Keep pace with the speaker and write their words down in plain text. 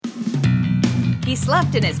He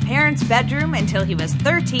slept in his parents' bedroom until he was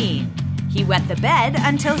 13. He wet the bed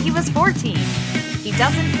until he was 14. He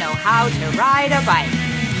doesn't know how to ride a bike.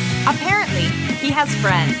 Apparently, he has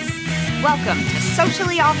friends. Welcome to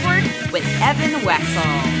Socially Awkward with Evan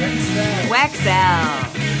Wexell. Wexell.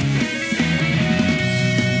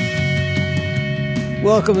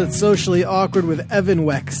 Welcome to Socially Awkward with Evan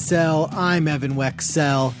Wexell. I'm Evan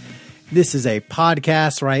Wexell. This is a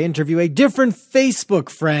podcast where I interview a different Facebook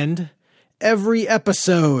friend every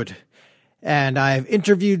episode. And I've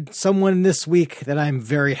interviewed someone this week that I'm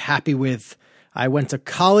very happy with. I went to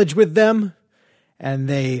college with them, and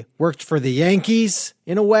they worked for the Yankees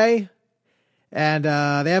in a way. And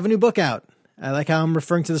they have a new book out. I like how I'm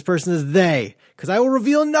referring to this person as they, because I will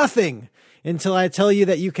reveal nothing until I tell you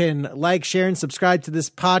that you can like, share, and subscribe to this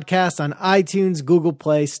podcast on iTunes, Google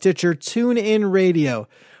Play, Stitcher, TuneIn Radio.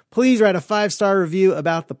 Please write a 5-star review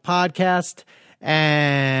about the podcast.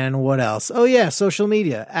 And what else? Oh, yeah, social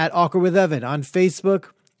media at Awkward with Evan on Facebook,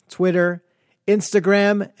 Twitter,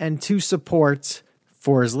 Instagram, and to support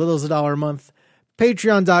for as little as $1 a month,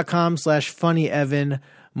 patreon.com/funnyevan.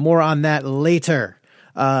 More on that later.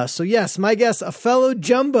 So yes, my guest, a fellow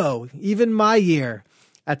jumbo, even my year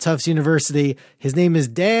at Tufts University. His name is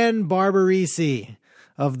Dan Barbarisi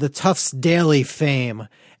of the Tufts Daily fame.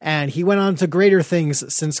 And he went on to greater things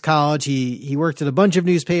since college. He worked at a bunch of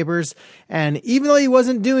newspapers. And even though he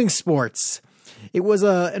wasn't doing sports, it was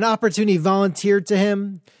an opportunity volunteered to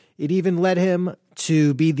him. It even led him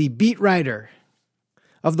to be the beat writer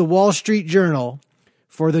of the Wall Street Journal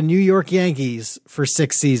for the New York Yankees for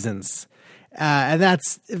 6 seasons. And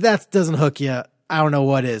if that doesn't hook you, I don't know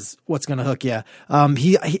what's going to hook you.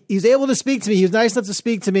 He's able to speak to me. He was nice enough to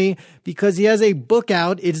speak to me because he has a book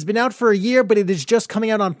out. It has been out for a year, but it is just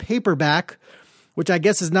coming out on paperback, which I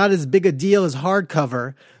guess is not as big a deal as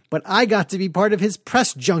hardcover. But I got to be part of his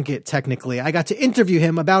press junket, technically. I got to interview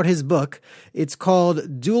him about his book. It's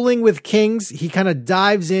called Dueling with Kings. He kind of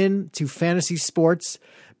dives into fantasy sports.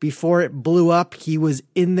 Before it blew up, he was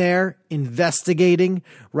in there investigating,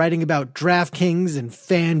 writing about DraftKings and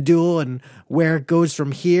FanDuel and where it goes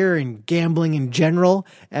from here and gambling in general.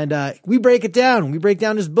 And we break it down. We break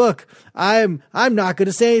down his book. I'm not going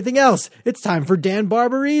to say anything else. It's time for Dan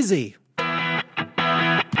Barbarisi.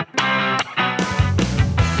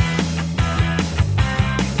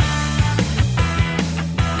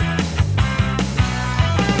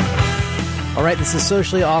 All right, this is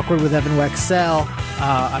Socially Awkward with Evan Wexell.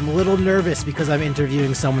 I'm a little nervous because I'm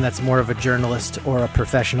interviewing someone that's more of a journalist or a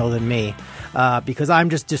professional than me. Because I'm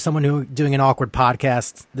just someone who doing an awkward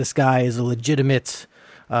podcast. This guy is a legitimate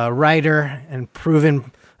writer and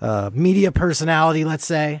proven media personality, let's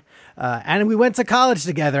say. And we went to college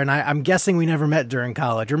together, and I'm guessing we never met during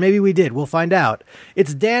college. Or maybe we did. We'll find out.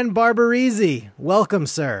 It's Dan Barbarisi. Welcome,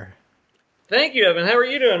 sir. Thank you, Evan. How are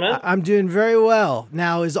you doing, man? I'm doing very well.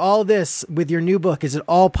 Now, is all this with your new book, is it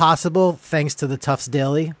all possible thanks to the Tufts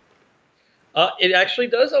Daily? It actually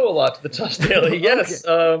does owe a lot to the Tufts Daily, yes.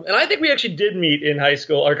 Okay. And I think we actually did meet in high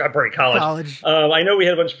school, or college. I know we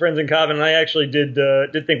had a bunch of friends in Coven, and I actually did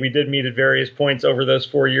think we did meet at various points over those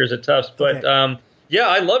 4 years at Tufts. But okay. Yeah,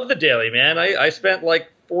 I loved the Daily, man. I spent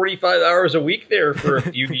like 45 hours a week there for a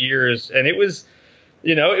few years, and it was...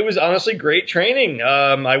 it was honestly great training.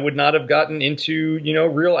 I would not have gotten into,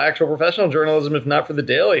 real actual professional journalism if not for the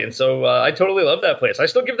Daily. And so I totally love that place. I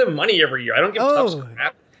still give them money every year. I don't give Tufts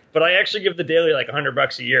crap, but I actually give the Daily like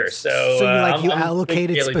 $100 a year. So you allocate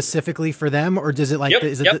it specifically for them, or does it like?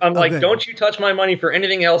 Yep. I'm like, don't you touch my money for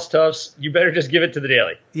anything else, Tufts. You better just give it to the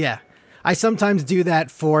Daily. Yeah. I sometimes do that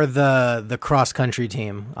for the cross country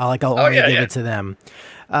team. I'll only give it to them.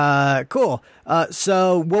 Cool.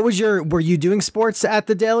 So what was were you doing sports at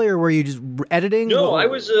the Daily, or were you just editing? No, I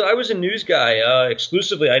was a news guy,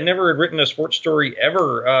 exclusively. I never had written a sports story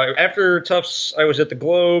ever. After Tufts, I was at the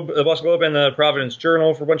Boston Globe and the Providence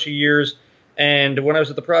Journal for a bunch of years. And when I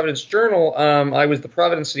was at the Providence Journal, I was the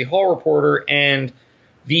Providence City Hall reporter. And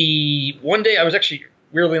one day I was actually,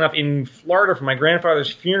 weirdly enough, in Florida for my grandfather's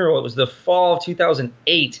funeral. It was the fall of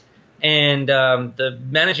 2008. And the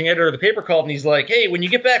managing editor of the paper called, and he's like, hey, when you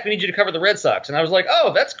get back, we need you to cover the Red Sox. And I was like,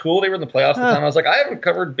 oh, that's cool. They were in the playoffs at the time. I was like, I haven't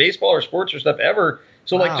covered baseball or sports or stuff ever.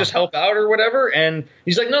 So, just help out or whatever. And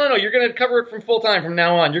he's like, no, you're going to cover it from full time from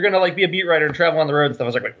now on. You're going to, be a beat writer and travel on the road and stuff. I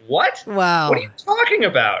was like, what? Wow. What are you talking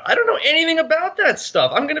about? I don't know anything about that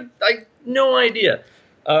stuff. I have no idea.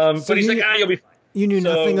 But he's like, you'll be fine. You knew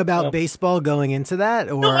nothing about baseball going into that?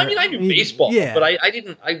 Or? No, I mean, I knew baseball, but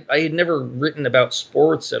I had never written about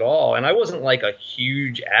sports at all. And I wasn't like a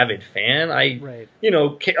huge avid fan. I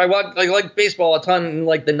liked baseball a ton in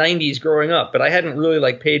like the 90s growing up, but I hadn't really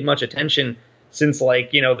like paid much attention since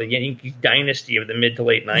like, you know, the Yankees dynasty of the mid to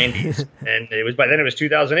late 90s. And by then it was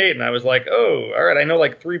 2008. And I was like, oh, all right, I know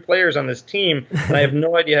like 3 players on this team and I have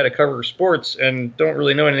no idea how to cover sports and don't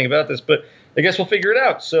really know anything about this, but I guess we'll figure it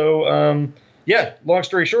out. So, yeah, long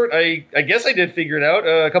story short, I guess I did figure it out.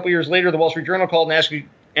 A couple years later, the Wall Street Journal called and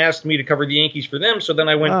asked me to cover the Yankees for them. So then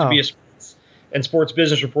I went to be a sports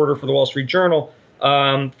business reporter for the Wall Street Journal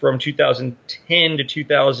from 2010 to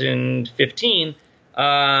 2015.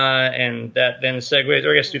 And that then segues,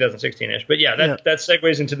 or I guess 2016-ish. But yeah, that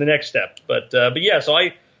segues into the next step. But yeah, so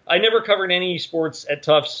I never covered any sports at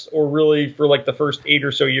Tufts or really for like the first 8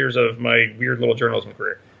 or so years of my weird little journalism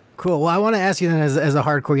career. Cool. Well, I want to ask you then, as a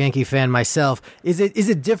hardcore Yankee fan myself, is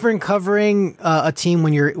it different covering a team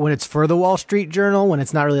when it's for the Wall Street Journal, when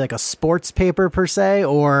it's not really like a sports paper per se,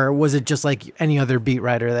 or was it just like any other beat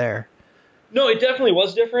writer there? No, it definitely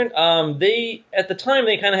was different. They at the time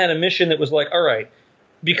they kind of had a mission that was like, all right,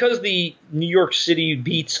 because the New York City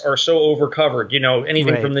beats are so overcovered, you know,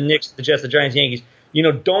 anything from the Knicks, the Jets, the Giants, Yankees, you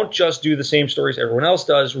know, don't just do the same stories everyone else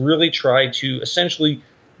does. Really try to essentially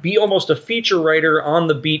be almost a feature writer on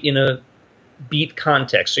the beat in a beat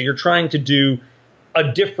context. So you're trying to do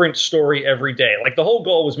a different story every day. Like the whole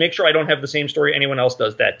goal was make sure I don't have the same story anyone else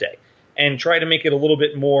does that day and try to make it a little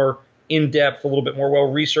bit more in-depth, a little bit more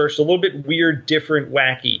well-researched, a little bit weird, different,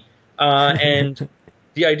 wacky. And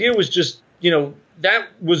the idea was just, you know, that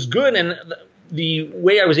was good. And the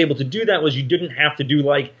way I was able to do that was you didn't have to do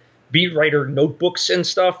like beat writer notebooks and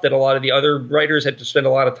stuff that a lot of the other writers had to spend a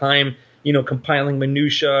lot of time, you know, compiling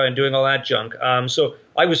minutia and doing all that junk. So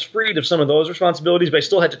I was freed of some of those responsibilities, but I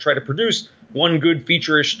still had to try to produce one good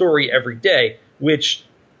feature-ish story every day, which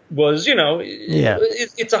was, you know,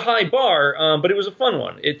 it's a high bar, but it was a fun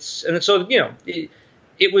one. So, you know,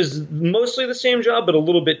 it was mostly the same job, but a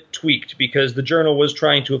little bit tweaked because the Journal was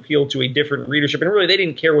trying to appeal to a different readership. And really, they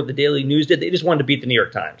didn't care what the Daily News did. They just wanted to beat the New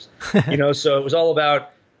York Times, you know, so it was all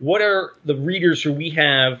about, what are the readers who we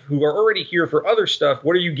have who are already here for other stuff?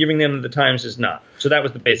 What are you giving them that the Times is not? So that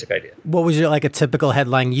was the basic idea. What was like a typical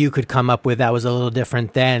headline you could come up with that was a little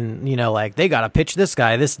different than, you know, like they got to pitch this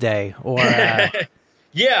guy this day or...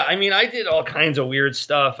 Yeah, I mean, I did all kinds of weird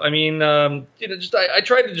stuff. I mean, you know, just I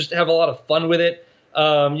tried to just have a lot of fun with it. You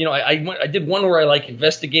know, I did one where I like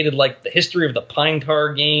investigated like the history of the Pine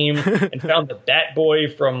Tar game and found the Bat Boy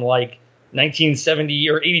from like 1970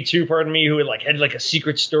 or 82, pardon me, who had like a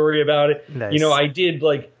secret story about it. Nice. You know, I did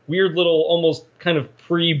like weird little almost kind of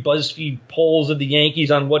pre-BuzzFeed polls of the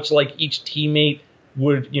Yankees on what's like each teammate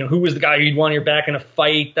would, you know, who was the guy you'd want your back in a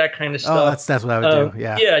fight, that kind of stuff. Oh, that's what I would do.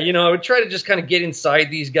 Yeah. Yeah, you know, I would try to just kind of get inside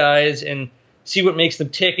these guys and see what makes them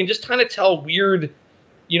tick and just kind of tell weird,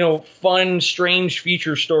 you know, fun, strange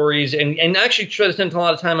feature stories and actually try to spend a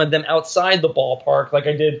lot of time on them outside the ballpark. Like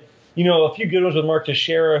I did, you know, a few good ones with Mark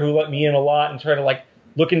Teixeira, who let me in a lot and try to like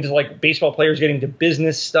look into like baseball players getting to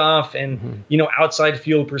business stuff and, you know, outside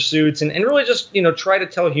field pursuits and really just, you know, try to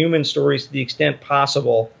tell human stories to the extent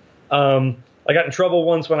possible. I got in trouble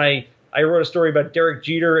once when I wrote a story about Derek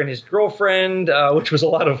Jeter and his girlfriend, which was a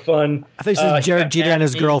lot of fun. I think you said Derek Jeter and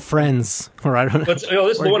his girlfriends. Or I don't know. But, you know,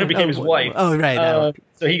 this is the one who became his wife. Oh, right.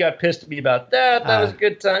 So he got pissed at me about that. That was a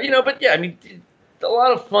good time. You know, but yeah, I mean, a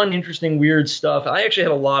lot of fun, interesting, weird stuff. I actually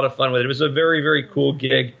had a lot of fun with it. It was a very, very cool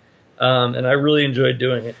gig, and I really enjoyed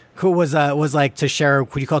doing it. Cool. Was like Teixeira,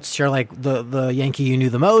 would you call Teixeira like the Yankee you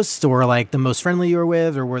knew the most, or like the most friendly you were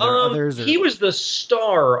with, or were there others? Or? He was the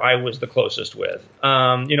star I was the closest with.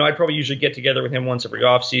 You know, I'd probably usually get together with him once every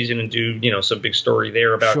off season and do, you know, some big story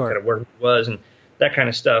there about kind of where he was and that kind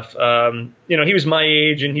of stuff. You know, he was my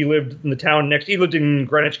age and he lived in the town next. He lived in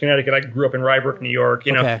Greenwich, Connecticut. I grew up in Rye Brook, New York.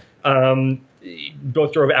 You know,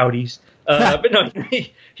 both drove Audis. But no,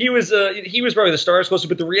 he was probably the star closest.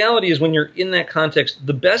 But the reality is, when you're in that context,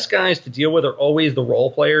 the best guys to deal with are always the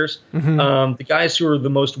role players, the guys who are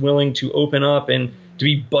the most willing to open up and to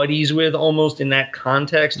be buddies with, almost in that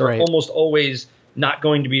context, are almost always not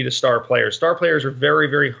going to be the star players. Star players are very,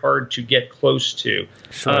 very hard to get close to.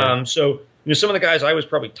 Sure. So, you know, some of the guys I was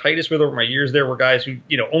probably tightest with over my years there were guys who,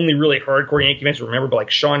 you know, only really hardcore Yankee fans remember. But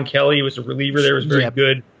like Sean Kelly was a reliever there, was very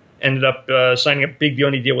good. Ended up signing a big the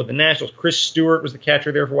only deal with the Nationals. Chris Stewart was the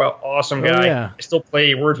catcher there for a while. Awesome guy. I still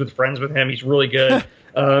play Words with Friends with him. He's really good.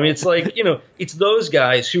 It's like, you know, it's those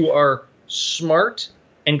guys who are smart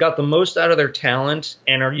and got the most out of their talent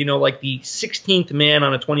and are, you know, like the 16th man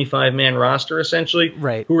on a 25-man roster, essentially,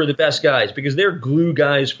 who are the best guys because they're glue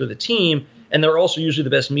guys for the team. And they're also usually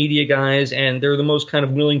the best media guys. And they're the most kind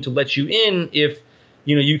of willing to let you in if,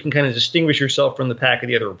 you know, you can kind of distinguish yourself from the pack of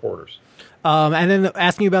the other reporters. And then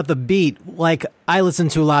asking you about the beat, like I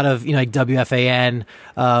listened to a lot of, like WFAN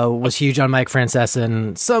was huge on Mike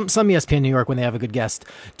Francesa, some ESPN New York when they have a good guest.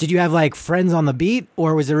 Did you have like friends on the beat,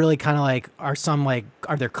 or was it really kind of like, are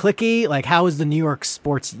there cliquey? Like how is the New York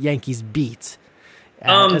sports Yankees beat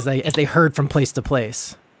as they heard from place to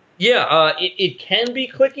place? Yeah, it can be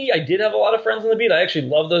cliquey. I did have a lot of friends on the beat. I actually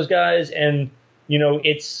love those guys, and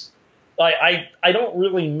it's. I don't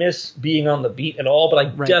really miss being on the beat at all, but I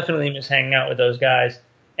definitely miss hanging out with those guys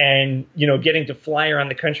and, getting to fly around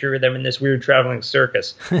the country with them in this weird traveling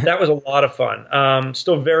circus. That was a lot of fun.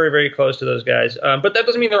 Still very, very close to those guys. But that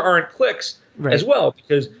doesn't mean there aren't cliques as well,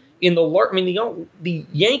 because the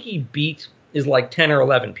Yankee beat is like 10 or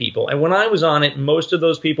 11 people. And when I was on it, most of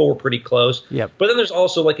those people were pretty close. Yep. But then there's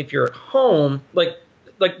also, like, if you're at home, like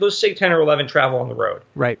those, say, 10 or 11 travel on the road.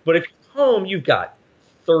 Right. But if you're home, you've got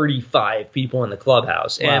 35 people in the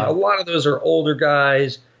clubhouse. Wow. And a lot of those are older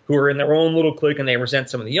guys who are in their own little clique, and they resent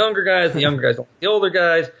some of the younger guys. The younger guys don't like the older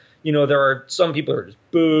guys. There are some people who are just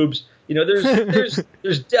boobs.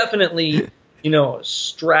 There's definitely,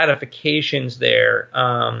 stratifications there.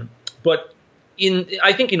 But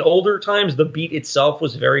I think in older times, the beat itself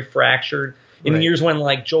was very fractured. In years when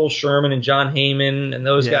like Joel Sherman and John Heyman and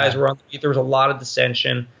those guys were on the beat, there was a lot of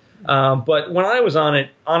dissension. But when I was on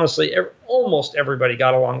it, honestly, almost everybody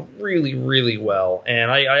got along really, really well. And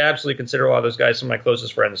I absolutely consider a lot of those guys some of my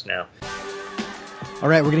closest friends now. All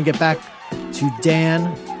right, we're going to get back to Dan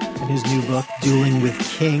and his new book, Dueling with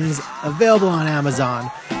Kings, available on Amazon,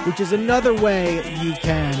 which is another way you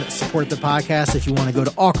can support the podcast. If you want to go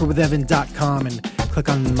to awkwardwithevan.com and click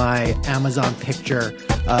on my Amazon picture,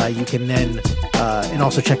 you can then, and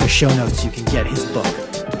also check the show notes, you can get his book,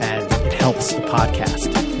 and it helps the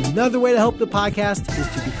podcast. Another way to help the podcast is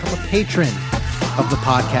to become a patron of the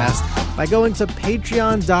podcast by going to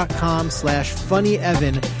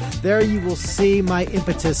patreon.com/funnyevan. There you will see my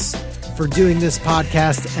impetus for doing this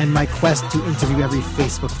podcast and my quest to interview every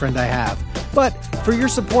Facebook friend I have. But for your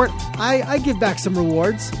support, I give back some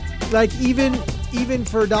rewards. Like even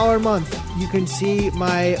for $1 a month, you can see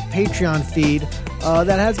my Patreon feed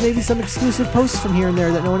that has maybe some exclusive posts from here and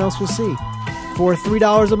there that no one else will see. For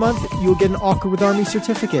 $3 a month, you'll get an Awkward with Army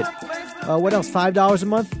certificate. What else? $5 a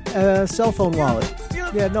month? Cell phone wallet.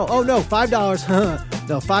 Yeah, no. Oh, no, $5.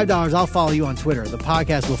 No, $5, I'll follow you on Twitter. The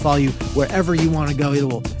podcast will follow you wherever you want to go. It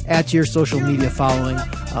will add to your social media following.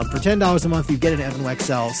 For $10 a month, you get an Evan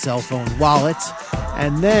Wexell cell phone wallet.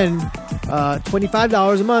 And then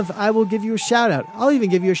 $25 a month, I will give you a shout-out. I'll even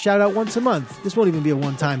give you a shout-out once a month. This won't even be a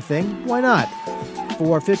one-time thing. Why not?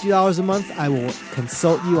 For $50 a month, I will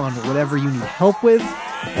consult you on whatever you need help with.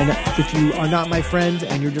 And if you are not my friend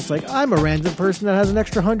and you're just like, I'm a random person that has an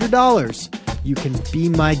extra $100, you can be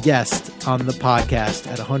my guest on the podcast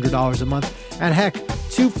at $100 a month. And heck,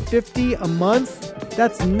 $250 a month,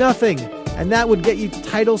 that's nothing. And that would get you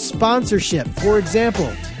title sponsorship. For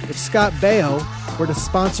example, if Scott Baio were to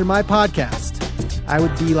sponsor my podcast, I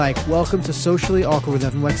would be like, welcome to Socially Awkward with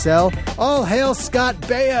Evan Wexell. All hail Scott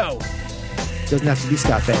Baio. Doesn't have to be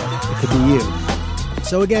Scott Baio. It could be you.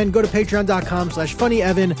 So again, go to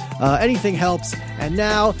patreon.com/funnyevan. Anything helps. And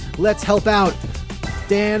now let's help out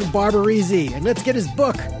Dan Barbarisi, and let's get his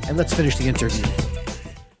book, and let's finish the interview.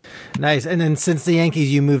 Nice. And then since the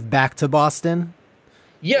Yankees, you moved back to Boston?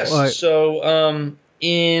 Yes. So I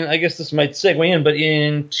guess this might segue in, but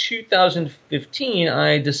in 2015,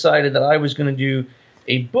 I decided that I was going to do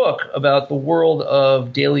a book about the world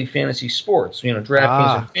of daily fantasy sports,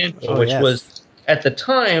 DraftKings and FanDuel, which was at the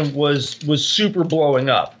time was super blowing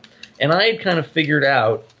up. And I had kind of figured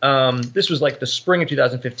out, this was like the spring of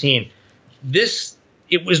 2015.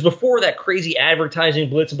 It was before that crazy advertising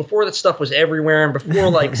blitz, and before that stuff was everywhere, and before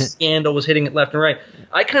like scandal was hitting it left and right.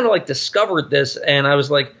 I kind of like discovered this, and I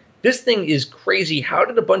was like, this thing is crazy. How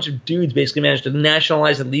did a bunch of dudes basically manage to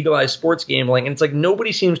nationalize and legalize sports gambling? And it's like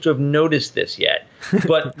nobody seems to have noticed this yet.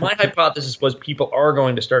 But my hypothesis was people are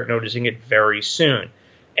going to start noticing it very soon.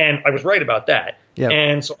 And I was right about that. Yep.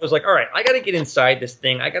 And so I was like, all right, I got to get inside this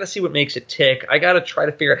thing. I got to see what makes it tick. I got to try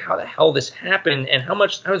to figure out how the hell this happened and how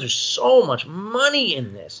is there so much money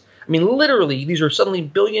in this. I mean, literally, these are suddenly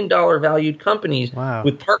billion-dollar valued companies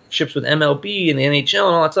with partnerships with MLB and the NHL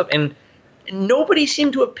and all that stuff. And nobody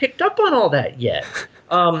seemed to have picked up on all that yet.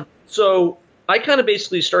 So I kind of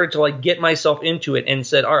basically started to like get myself into it and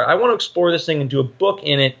said, all right, I want to explore this thing and do a book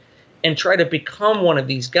in it and try to become one of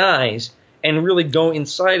these guys and really go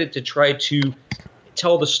inside it to try to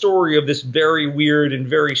tell the story of this very weird and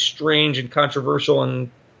very strange and controversial and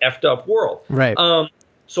effed up world. Right.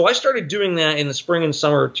 So I started doing that in the spring and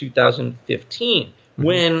summer of 2015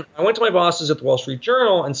 when I went to my bosses at the Wall Street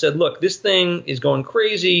Journal and said, look, this thing is going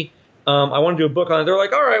crazy. I want to do a book on it. They're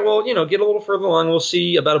like, all right, well, get a little further along. We'll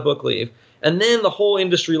see about a book leave. And then the whole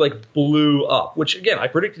industry blew up, which again, I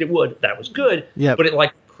predicted it would. That was good. Yep. But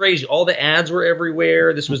it crazy. All the ads were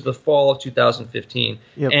everywhere. This was the fall of 2015.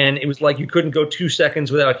 Yep. And it was like you couldn't go 2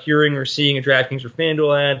 seconds without hearing or seeing a DraftKings or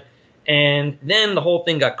FanDuel ad. And then the whole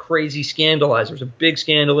thing got crazy scandalized. There was a big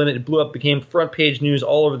scandal in it. It blew up, became front page news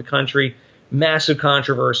all over the country, massive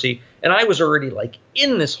controversy. And I was already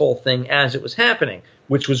in this whole thing as it was happening,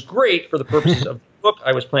 which was great for the purposes of the book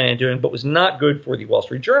I was planning on doing, but was not good for the Wall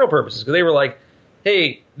Street Journal purposes, because they were like,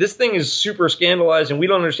 hey, this thing is super scandalized and we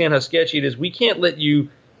don't understand how sketchy it is. We can't let you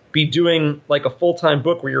be doing a full-time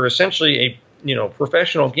book where you're essentially a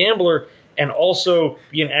professional gambler and also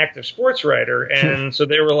be an active sports writer. And so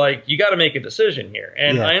they were like, you got to make a decision here.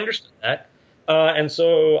 And I understood that. And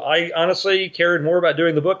so I honestly cared more about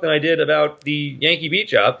doing the book than I did about the Yankee beat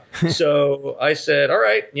job. So I said, all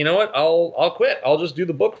right, you know what? I'll quit. I'll just do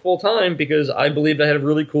the book full time, because I believed I had a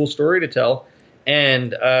really cool story to tell.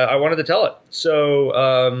 And I wanted to tell it.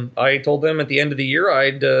 So I told them at the end of the year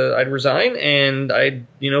I'd resign and I'd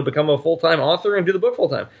become a full-time author and do the book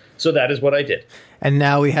full-time. So that is what I did. And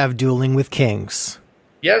now we have Dueling with Kings.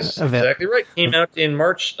 Yes, exactly right. Came out in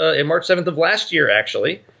March 7th of last year,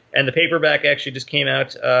 actually. And the paperback actually just came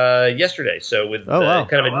out yesterday. So with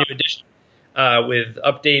kind of a new edition with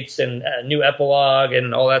updates and new epilogue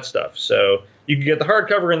and all that stuff. So you can get the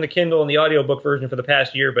hardcover and the Kindle and the audiobook version for the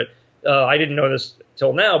past year, but I didn't know this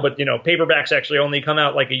till now, but paperbacks actually only come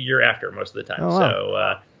out a year after most of the time. Oh,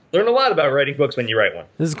 wow. So learn a lot about writing books when you write one.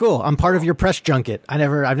 This is cool. I'm part of your press junket. I've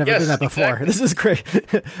never done that before. Exactly. This is great.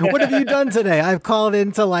 What have you done today? I've called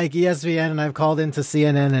into ESPN and I've called into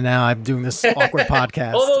CNN, and now I'm doing this awkward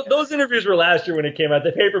podcast. Although those interviews were last year when it came out.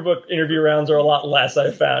 The paper book interview rounds are a lot less,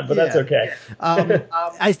 I've found, but that's okay.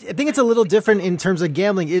 I think it's a little different in terms of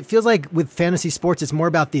gambling. It feels like with fantasy sports, it's more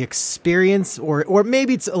about the experience, or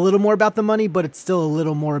maybe it's a little more about the money, but it's still a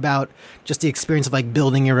little more about just the experience of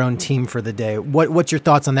building your own team for the day. What's your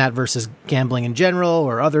thoughts on that versus gambling in general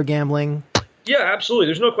or other gambling? Yeah, absolutely.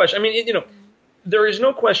 There's no question. I mean, there is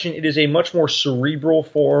no question it is a much more cerebral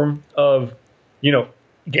form of,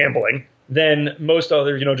 gambling than most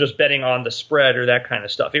other, just betting on the spread or that kind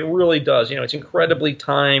of stuff. It really does. It's incredibly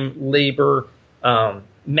time, labor,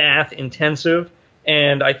 math intensive.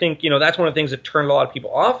 And I think, that's one of the things that turned a lot of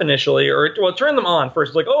people off initially, it turned them on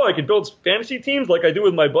first. It's like, oh, I can build fantasy teams like I do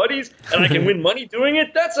with my buddies and I can win money doing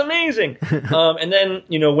it. That's amazing. And then,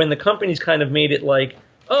 when the companies kind of made it like,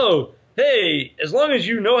 oh, hey, as long as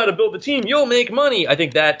you know how to build a team, you'll make money. I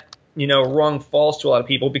think that, rung false to a lot of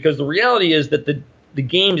people, because the reality is that the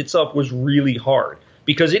game itself was really hard,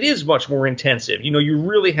 because it is much more intensive. You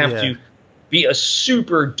really have to be a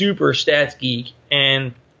super duper stats geek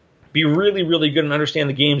and be really, really good and understand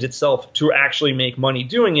the games itself to actually make money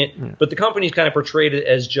doing it. Yeah. But the companies kind of portrayed it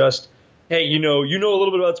as just, hey, you know a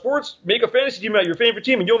little bit about sports, make a fantasy team about your favorite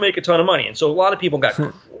team and you'll make a ton of money. And so a lot of people got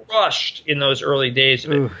crushed in those early days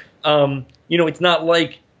of it. It's not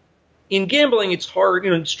like in gambling, it's hard,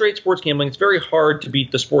 in straight sports gambling, it's very hard to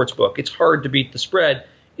beat the sports book. It's hard to beat the spread.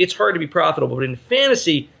 It's hard to be profitable. But in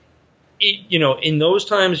fantasy, in those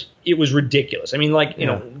times, it was ridiculous. I mean,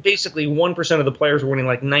 basically 1% of the players were winning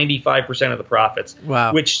 95% of the profits.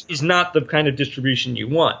 Wow. Which is not the kind of distribution you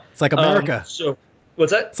want. It's like America. So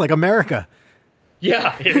what's that? It's like America.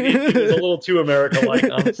 Yeah, it was a little too America-like,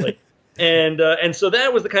 honestly. And so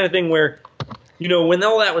that was the kind of thing where, when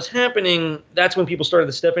all that was happening, that's when people started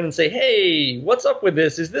to step in and say, hey, what's up with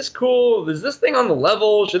this? Is this cool? Is this thing on the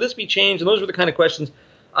level? Should this be changed? And those were the kind of questions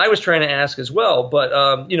I was trying to ask as well. But,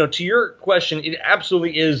 to your question, it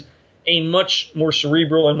absolutely is a much more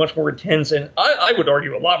cerebral and much more intense, and I would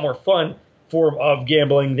argue a lot more fun form of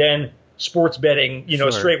gambling than sports betting,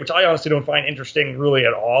 Sure. straight, which I honestly don't find interesting really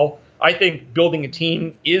at all. I think building a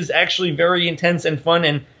team is actually very intense and fun,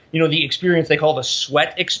 and, the experience they call the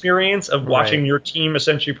sweat experience of watching your team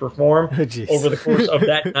essentially perform over the course of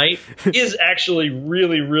that night is actually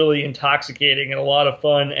really, really intoxicating and a lot of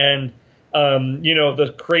fun, and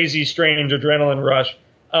the crazy, strange adrenaline rush.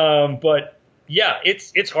 But yeah,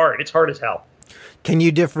 it's hard. It's hard as hell. Can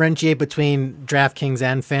you differentiate between DraftKings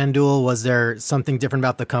and FanDuel? Was there something different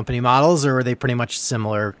about the company models, or were they pretty much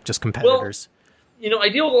similar, just competitors? Well, I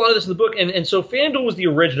deal with a lot of this in the book, and so FanDuel was the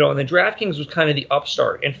original, and then DraftKings was kind of the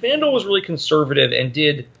upstart. And FanDuel was really conservative and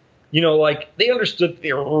did, they understood that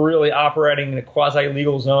they were really operating in a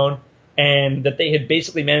quasi-legal zone, and that they had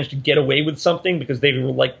basically managed to get away with something because they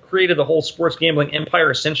were created the whole sports gambling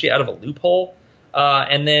empire essentially out of a loophole.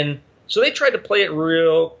 And then, so they tried to play it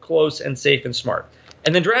real close and safe and smart.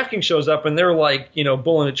 And then DraftKings shows up and they're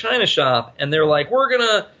bull in a china shop, and they're like, we're going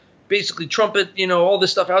to basically trumpet, all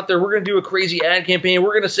this stuff out there. We're going to do a crazy ad campaign.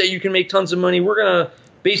 We're going to say you can make tons of money. We're going to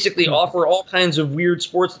basically offer all kinds of weird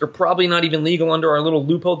sports that are probably not even legal under our little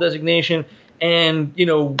loophole designation. And,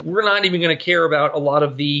 we're not even going to care about a lot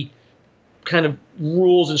of the kind of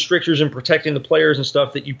rules and strictures and protecting the players and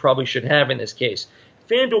stuff that you probably should have in this case.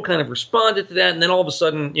 FanDuel kind of responded to that, and then all of a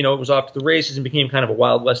sudden, it was off to the races and became kind of a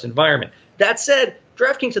Wild West environment. That said,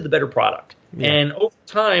 DraftKings had the better product. Yeah. And over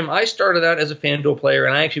time, I started out as a FanDuel player,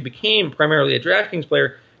 and I actually became primarily a DraftKings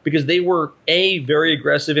player because they were, very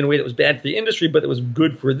aggressive in a way that was bad for the industry, but it was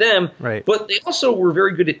good for them. Right. But they also were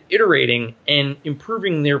very good at iterating and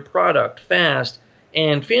improving their product fast,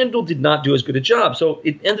 and FanDuel did not do as good a job. So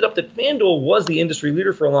it ended up that FanDuel was the industry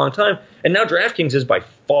leader for a long time, and now DraftKings is by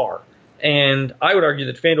far. And I would argue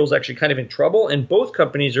that FanDuel is actually kind of in trouble, and both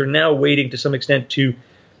companies are now waiting to some extent to,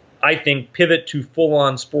 I think, pivot to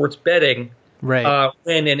full-on sports betting. Right.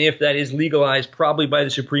 When and if that is legalized, probably by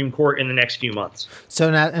the Supreme Court in the next few months.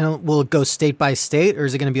 So now, and will it go state by state, or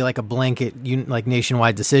is it going to be like a blanket,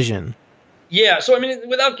 nationwide decision? Yeah. So,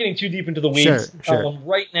 without getting too deep into the weeds, sure.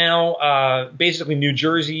 Right now, basically New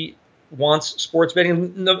Jersey wants sports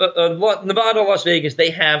betting. Nevada, Las Vegas,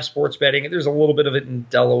 they have sports betting. There's a little bit of it in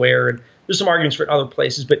Delaware, and there's some arguments for other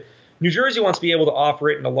places. But New Jersey wants to be able to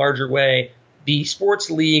offer it in a larger way. The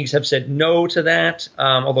sports leagues have said no to that,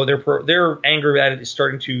 although their anger at it is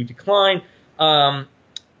starting to decline. And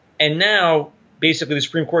now, basically, the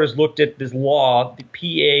Supreme Court has looked at this law, the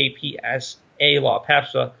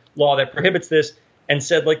PAPSA law that prohibits this, and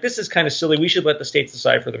said, this is kind of silly. We should let the states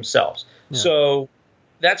decide for themselves. Yeah. So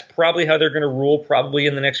that's probably how they're going to rule, probably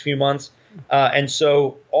in the next few months. And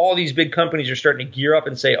so all these big companies are starting to gear up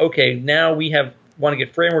and say, okay, now we want to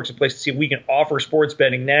get frameworks in place to see if we can offer sports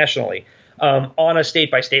betting nationally. On a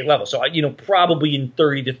state-by-state level. So, probably in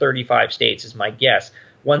 30 to 35 states is my guess,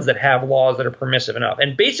 ones that have laws that are permissive enough.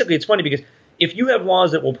 And basically, it's funny because if you have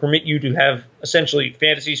laws that will permit you to have essentially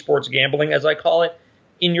fantasy sports gambling, as I call it,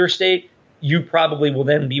 in your state, you probably will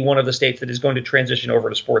then be one of the states that is going to transition over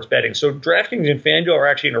to sports betting. So DraftKings and FanDuel are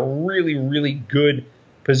actually in a really, really good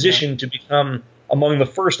position to become among the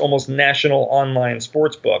first almost national online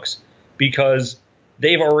sports books because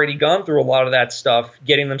they've already gone through a lot of that stuff,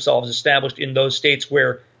 getting themselves established in those states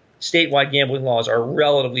where statewide gambling laws are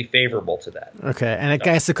relatively favorable to that. Okay, and I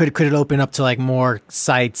guess could it open up to more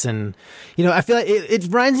sites? And I feel like it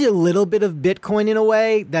reminds me a little bit of Bitcoin in a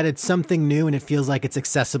way that it's something new and it feels like it's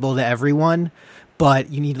accessible to everyone.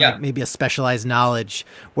 But you need maybe a specialized knowledge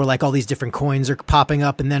where all these different coins are popping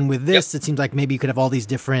up, and then with this, it seems like maybe you could have all these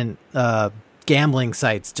different gambling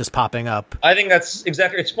sites just popping up. I think that's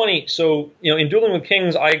exactly. It's funny. So, in Dueling with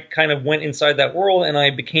Kings, I kind of went inside that world and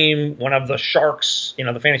I became one of the sharks,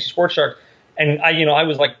 the fantasy sports sharks. And I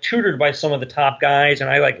was tutored by some of the top guys, and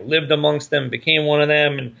I lived amongst them, became one of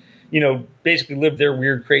them, and basically lived their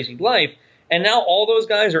weird, crazy life. And now all those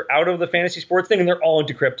guys are out of the fantasy sports thing, and they're all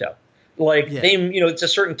into crypto. It's a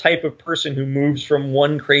certain type of person who moves from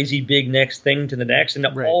one crazy big next thing to the next, and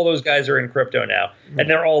all those guys are in crypto now, and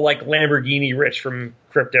they're all Lamborghini rich from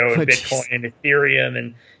crypto and Bitcoin and Ethereum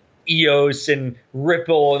and EOS and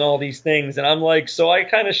Ripple and all these things. And I'm so I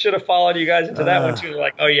kind of should have followed you guys into that one too.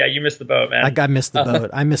 Oh yeah, you missed the boat, man. I missed the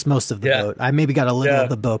boat. I missed most of the boat. I maybe got a little of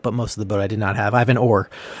the boat, but most of the boat I did not have. I have an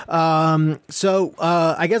oar. So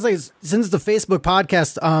I guess since the Facebook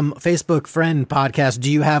podcast, Facebook friend podcast,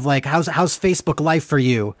 do you have how's Facebook life for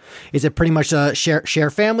you? Is it pretty much a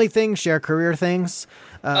share family thing, share career things?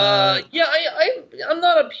 I'm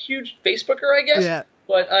not a huge Facebooker, I guess. Yeah.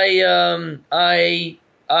 But I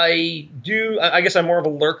guess I'm more of a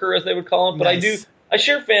lurker, as they would call it, but nice. I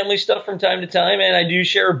share family stuff from time to time, and I do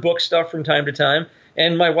share book stuff from time to time.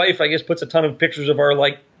 And my wife, I guess, puts a ton of pictures of our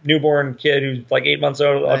newborn kid who's 8 months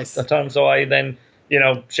old, nice. A ton. So I then,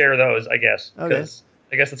 share those, I guess, because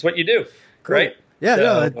I guess that's what you do, cool. Right?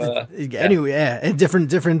 Yeah, anyway, and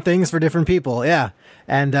different things for different people. Yeah.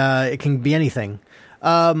 And, it can be anything.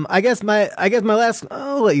 I guess my last,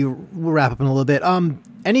 I'll let you wrap up in a little bit.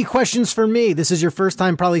 Any questions for me? This is your first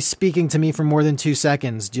time probably speaking to me for more than 2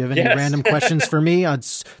 seconds. Do you have any random questions for me? I'll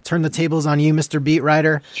turn the tables on you, Mr. Beat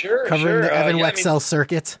Writer. Sure. Covering the Evan Wexell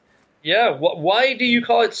circuit. Yeah. Why do you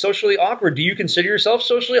call it socially awkward? Do you consider yourself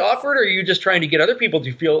socially awkward, or are you just trying to get other people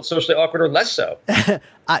to feel socially awkward or less so?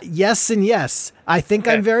 Yes and yes. I think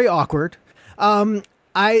I'm very awkward.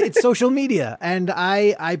 It's social media, and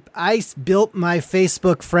I built my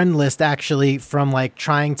Facebook friend list actually from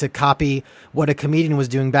trying to copy what a comedian was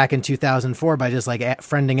doing back in 2004 by just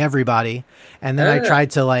friending everybody, and then I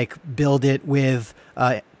tried to build it with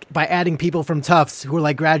by adding people from Tufts who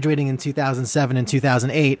were graduating in 2007 and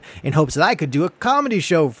 2008 in hopes that I could do a comedy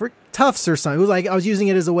show for Tufts or something. It was like I was using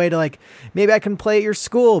it as a way to like maybe I can play at your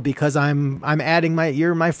school because I'm adding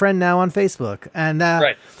you're my friend now on Facebook, and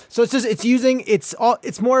right. So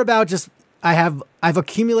it's more about just I've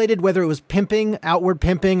accumulated, whether it was pimping, outward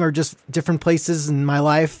pimping, or just different places in my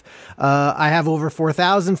life. I have over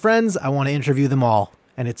 4,000 friends. I want to interview them all.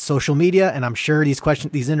 And it's social media, and I'm sure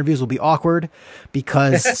these interviews will be awkward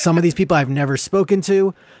because some of these people I've never spoken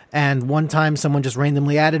to. And one time someone just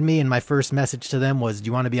randomly added me, and my first message to them was, "Do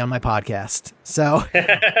you want to be on my podcast?" So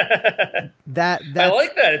that I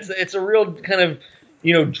like that. It's a real kind of,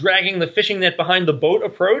 dragging the fishing net behind the boat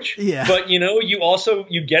approach. Yeah. But you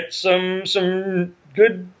get some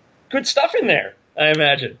good stuff in there, I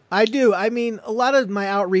imagine. I do. I mean, a lot of my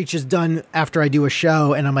outreach is done after I do a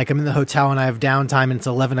show, and I'm in the hotel and I have downtime, and it's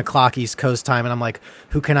 11 o'clock East Coast time, and I'm like,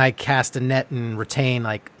 who can I cast a net and retain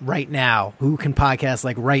like right now? Who can podcast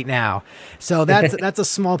like right now? So that's a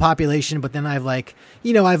small population, but then I've I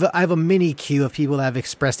have a mini queue of people that have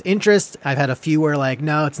expressed interest. I've had a few where like,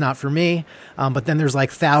 no, it's not for me. But then there's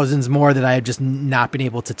like thousands more that I have just not been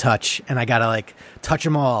able to touch, and I gotta like touch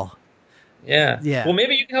them all. Yeah. Well,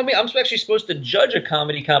 maybe you can help me. I'm actually supposed to judge a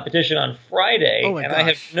comedy competition on Friday, and I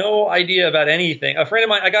have no idea about anything. A friend of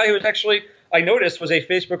mine, a guy who was actually, I noticed, was a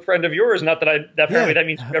Facebook friend of yours. Not that apparently that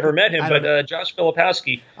means you've never met him, but Josh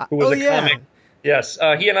Filipowski, who was a comic. Yes,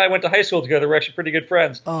 he and I went to high school together. We're actually pretty good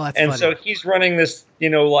friends. Oh, that's and funny. So he's running this,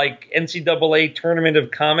 like NCAA tournament of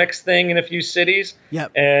comics thing in a few cities.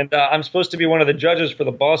 Yep. And I'm supposed to be one of the judges for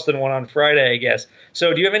the Boston one on Friday, I guess.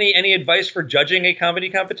 So do you have any advice for judging a comedy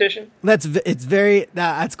competition? That's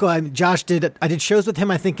cool. I did shows with him,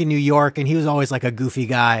 I think, in New York, and he was always like a goofy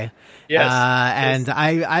guy. Yes. And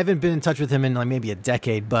I haven't been in touch with him in like maybe a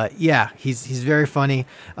decade, but yeah, he's very funny.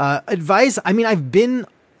 Advice. I mean, I've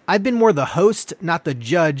been more the host, not the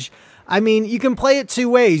judge. I mean, you can play it two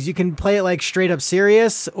ways. You can play it like straight up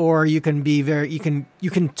serious, or you can be you can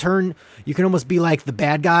almost be like the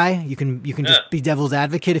bad guy. You can just be devil's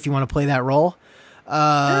advocate if you want to play that role.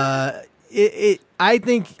 I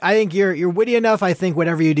think you're witty enough. I think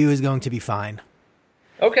whatever you do is going to be fine.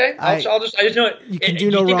 Okay. I just know you can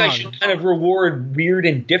do no wrong. Do you think I should kind of reward weird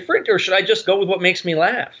and different, or should I just go with what makes me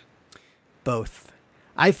laugh? Both.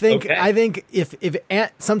 I think if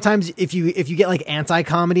sometimes if you get like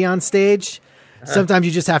anti-comedy on stage, sometimes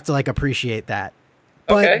you just have to like appreciate that.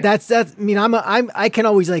 But that's I mean, I can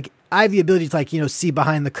always like, I have the ability to like, see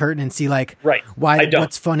behind the curtain and see like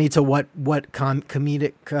what's funny to what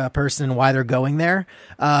comedic person and why they're going there.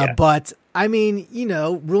 But I mean,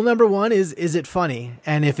 rule number one is it funny?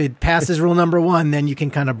 And if it passes rule number one, then you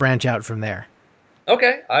can kind of branch out from there.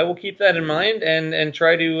 Okay. I will keep that in mind and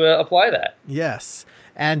try to apply that. Yes.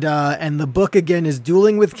 And the book again is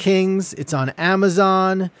Dueling with Kings. It's on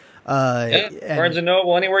Amazon. Barnes and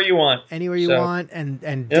Noble, anywhere you want.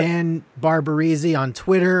 And Dan Barbarisi on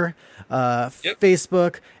Twitter,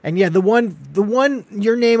 Facebook, and the one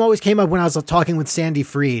your name always came up when I was talking with Sandy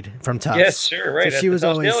Fried from Tufts. Yes, sure, right. So she was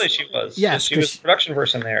always Daily. She was. Yes, she was production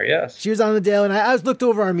person there. Yes, she was on the Daily, and I looked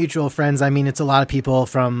over our mutual friends. I mean, it's a lot of people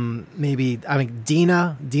from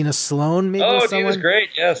Dina Sloan. Maybe Dina's great.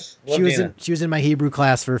 Yes, she was in my Hebrew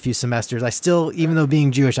class for a few semesters. I still, even though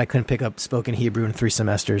being Jewish, I couldn't pick up spoken Hebrew in 3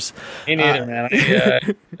 semesters. Me neither, man.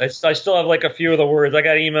 I still have like a few of the words. I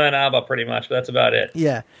got Ima and Abba pretty much, but that's about it.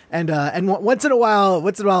 Yeah, and once in a while,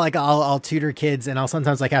 like I'll tutor kids, and I'll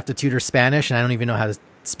sometimes like have to tutor Spanish, and I don't even know how to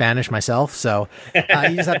Spanish myself. So you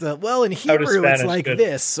just have to. Well, in Hebrew it's like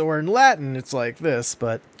this, or in Latin it's like this.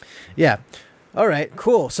 But yeah, all right,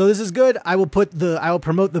 cool. So this is good. I will promote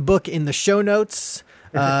the book in the show notes.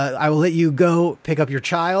 I will let you go pick up your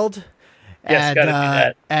child. Yes,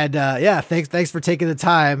 gotta do that. Thanks for taking the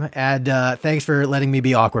time, and thanks for letting me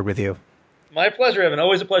be awkward with you. My pleasure, Evan.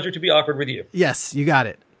 Always a pleasure to be awkward with you. Yes, you got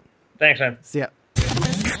it. Thanks, man. See ya.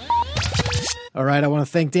 All right, I want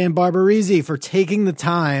to thank Dan Barbarisi for taking the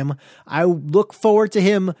time. I look forward to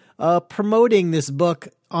him promoting this book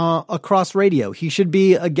across radio. He should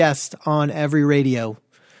be a guest on every radio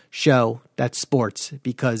show that's sports,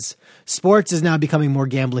 because sports is now becoming more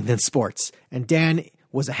gambling than sports. And Dan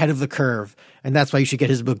was ahead of the curve, and that's why you should get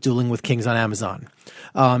his book Dueling with Kings on Amazon.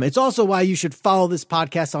 It's also why you should follow this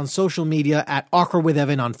podcast on social media at Awkward with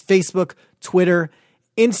Evan on Facebook, Twitter,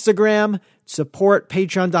 Instagram, support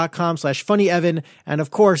patreon.com/funnyevan. And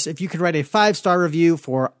of course, if you could write a 5-star review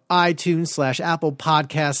for iTunes/Apple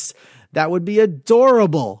Podcasts, that would be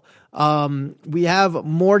adorable. We have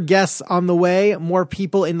more guests on the way, more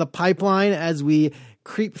people in the pipeline as we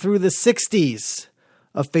creep through the 60s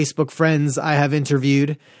of Facebook friends I have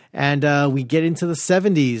interviewed, and we get into the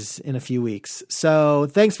 70s in a few weeks. So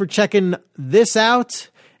thanks for checking this out,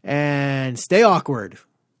 and stay awkward.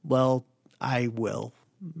 well, I will.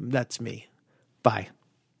 That's me. Bye.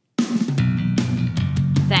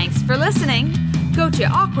 Thanks for listening. Go to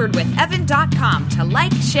awkwardwithevan.com to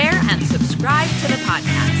like, share, and subscribe to the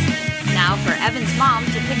podcast. Now for Evan's mom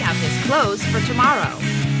to pick out his clothes for tomorrow.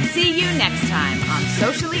 See you next time on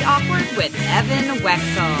Socially Awkward with Evan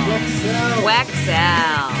Wexell. Wexell.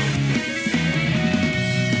 Wexell.